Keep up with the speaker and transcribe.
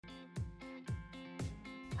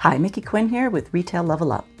Hi, Mickey Quinn here with Retail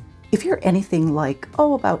Level Up. If you're anything like,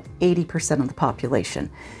 about 80% of the population,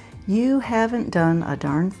 you haven't done a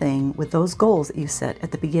darn thing with those goals that you set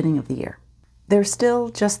at the beginning of the year. They're still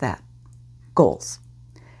just that, goals.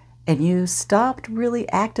 And you stopped really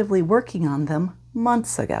actively working on them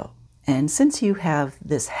months ago. And since you have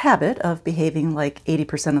this habit of behaving like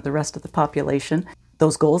 80% of the rest of the population,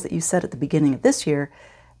 those goals that you set at the beginning of this year,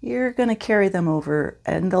 you're going to carry them over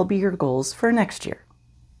and they'll be your goals for next year.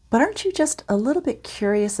 But aren't you just a little bit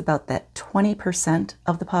curious about that 20%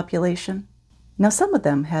 of the population? Now, some of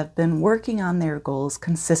them have been working on their goals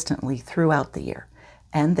consistently throughout the year,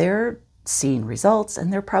 and they're seeing results,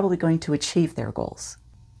 and they're probably going to achieve their goals.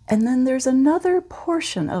 And then there's another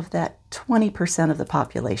portion of that 20% of the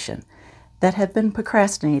population that have been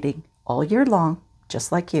procrastinating all year long,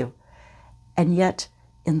 just like you, and yet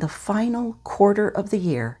in the final quarter of the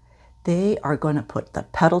year, they are going to put the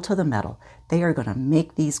pedal to the metal. They are going to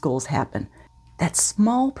make these goals happen. That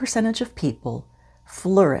small percentage of people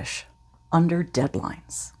flourish under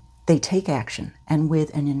deadlines. They take action, and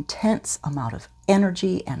with an intense amount of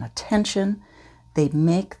energy and attention, they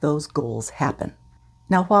make those goals happen.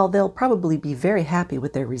 Now, while they'll probably be very happy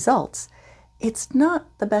with their results, it's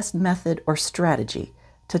not the best method or strategy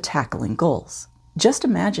to tackling goals. Just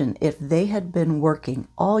imagine if they had been working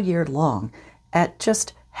all year long at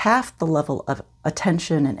just half the level of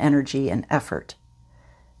attention and energy and effort.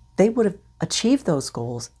 They would have achieved those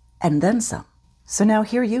goals and then some. So now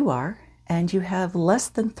here you are, and you have less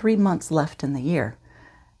than 3 months left in the year.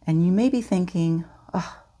 And you may be thinking,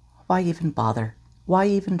 why even bother? Why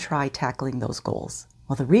even try tackling those goals?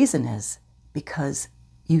 Well, the reason is because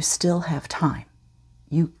you still have time.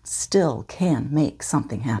 You still can make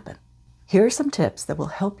something happen. Here are some tips that will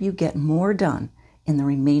help you get more done in the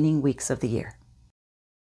remaining weeks of the year.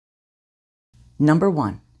 Number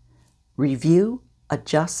 1, review,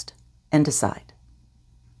 adjust, and decide.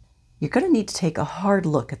 You're going to need to take a hard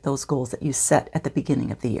look at those goals that you set at the beginning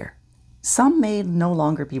of the year. Some may no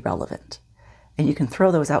longer be relevant, and you can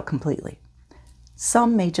throw those out completely.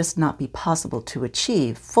 Some may just not be possible to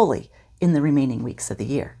achieve fully in the remaining weeks of the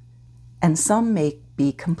year, and some may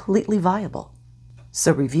be completely viable.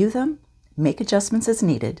 So review them, make adjustments as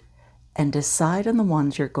needed, and decide on the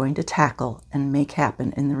ones you're going to tackle and make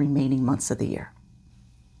happen in the remaining months of the year.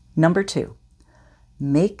 Number 2,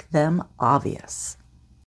 make them obvious.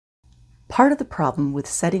 Part of the problem with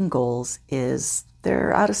setting goals is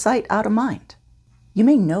they're out of sight, out of mind. You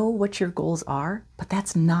may know what your goals are, but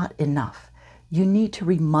that's not enough. You need to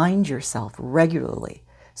remind yourself regularly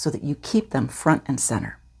so that you keep them front and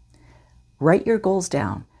center. Write your goals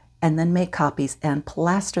down and then make copies and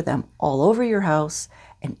plaster them all over your house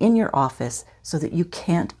and in your office so that you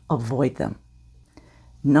can't avoid them.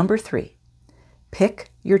 Number 3,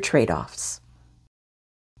 pick your trade-offs.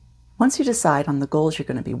 Once you decide on the goals you're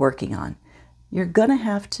going to be working on, you're going to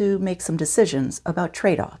have to make some decisions about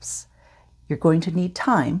trade-offs. You're going to need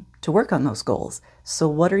time to work on those goals. So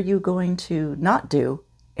what are you going to not do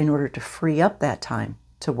in order to free up that time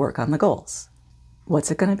to work on the goals?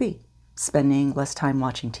 What's it going to be? Spending less time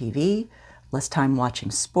watching TV, less time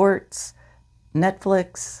watching sports,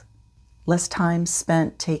 Netflix, less time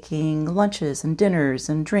spent taking lunches and dinners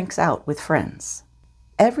and drinks out with friends.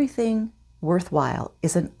 Everything worthwhile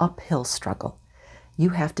is an uphill struggle.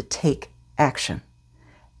 You have to take action.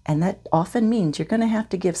 And that often means you're going to have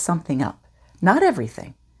to give something up. Not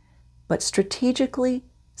everything, but strategically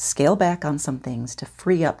scale back on some things to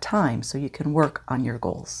free up time so you can work on your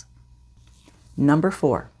goals. Number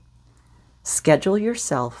 4, schedule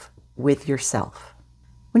yourself with yourself.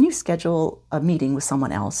 When you schedule a meeting with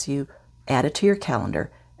someone else, you add it to your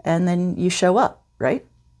calendar and then you show up, right?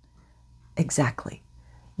 Exactly.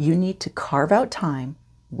 You need to carve out time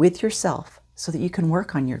with yourself so that you can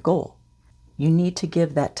work on your goal. You need to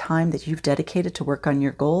give that time that you've dedicated to work on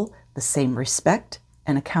your goal the same respect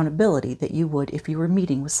and accountability that you would if you were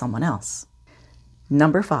meeting with someone else.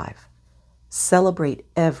 Number 5, celebrate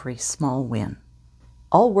every small win.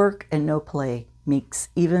 All work and no play makes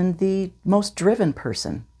even the most driven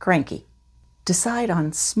person cranky. Decide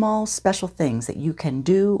on small, special things that you can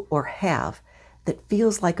do or have that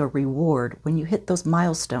feels like a reward when you hit those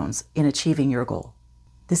milestones in achieving your goal.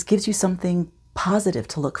 This gives you something positive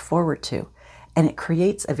to look forward to, and it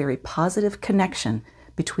creates a very positive connection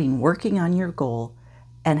between working on your goal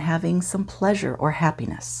and having some pleasure or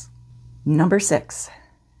happiness. Number 6,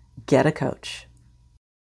 get a coach.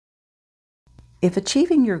 If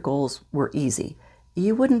achieving your goals were easy,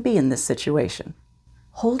 you wouldn't be in this situation.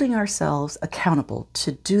 Holding ourselves accountable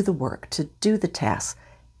to do the work, to do the tasks,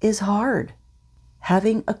 is hard.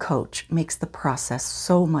 Having a coach makes the process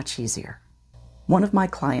so much easier. One of my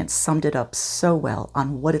clients summed it up so well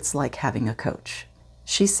on what it's like having a coach.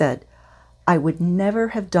 She said, "I would never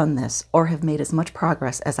have done this or have made as much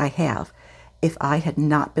progress as I have if I had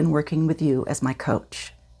not been working with you as my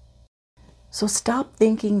coach." So stop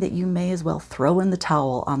thinking that you may as well throw in the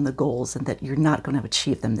towel on the goals and that you're not going to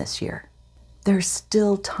achieve them this year. There's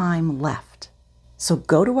still time left. So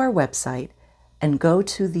go to our website and go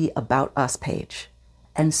to the About Us page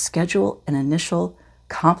and schedule an initial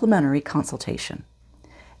complimentary consultation.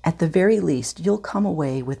 At the very least, you'll come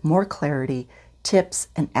away with more clarity, tips,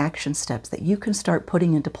 and action steps that you can start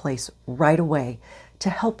putting into place right away to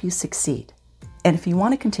help you succeed. And if you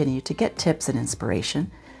want to continue to get tips and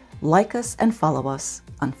inspiration, like us and follow us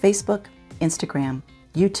on Facebook, Instagram,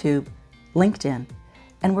 YouTube, LinkedIn,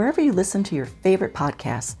 and wherever you listen to your favorite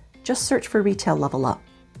podcasts, just search for Retail Level Up.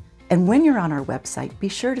 And when you're on our website, be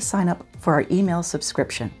sure to sign up for our email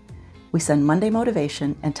subscription. We send Monday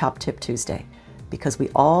Motivation and Top Tip Tuesday because we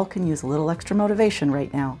all can use a little extra motivation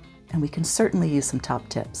right now, and we can certainly use some top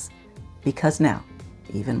tips. Because now,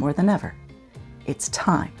 even more than ever, it's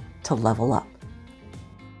time to level up.